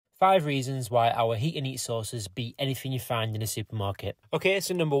5 reasons why our heat and eat sauces beat anything you find in a supermarket. Okay,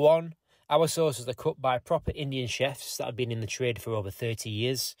 so number 1, our sauces are cooked by proper Indian chefs that have been in the trade for over 30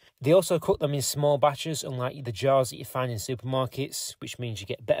 years. They also cook them in small batches, unlike the jars that you find in supermarkets, which means you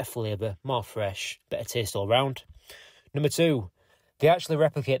get better flavour, more fresh, better taste all round. Number 2, they actually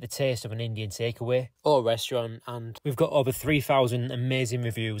replicate the taste of an Indian takeaway or restaurant, and we've got over 3,000 amazing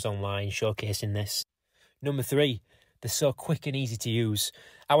reviews online showcasing this. Number 3, they're so quick and easy to use.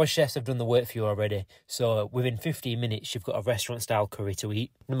 Our chefs have done the work for you already, so within 15 minutes you've got a restaurant-style curry to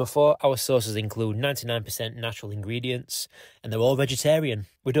eat. Number 4, our sauces include 99% natural ingredients, and they're all vegetarian.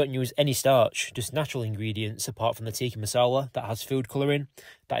 We don't use any starch, just natural ingredients apart from the tikka masala that has food colouring.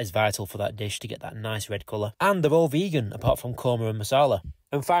 That is vital for that dish to get that nice red colour. And they're all vegan apart from korma and masala.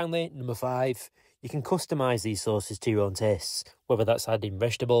 And finally, number 5, you can customise these sauces to your own tastes, whether that's adding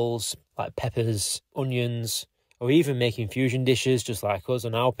vegetables like peppers, onions, or even making fusion dishes just like us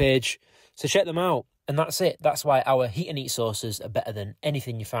on our page. So check them out. And that's it. That's why our heat and eat sauces are better than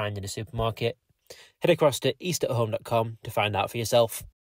anything you find in a supermarket. Head across to eastathome.com to find out for yourself.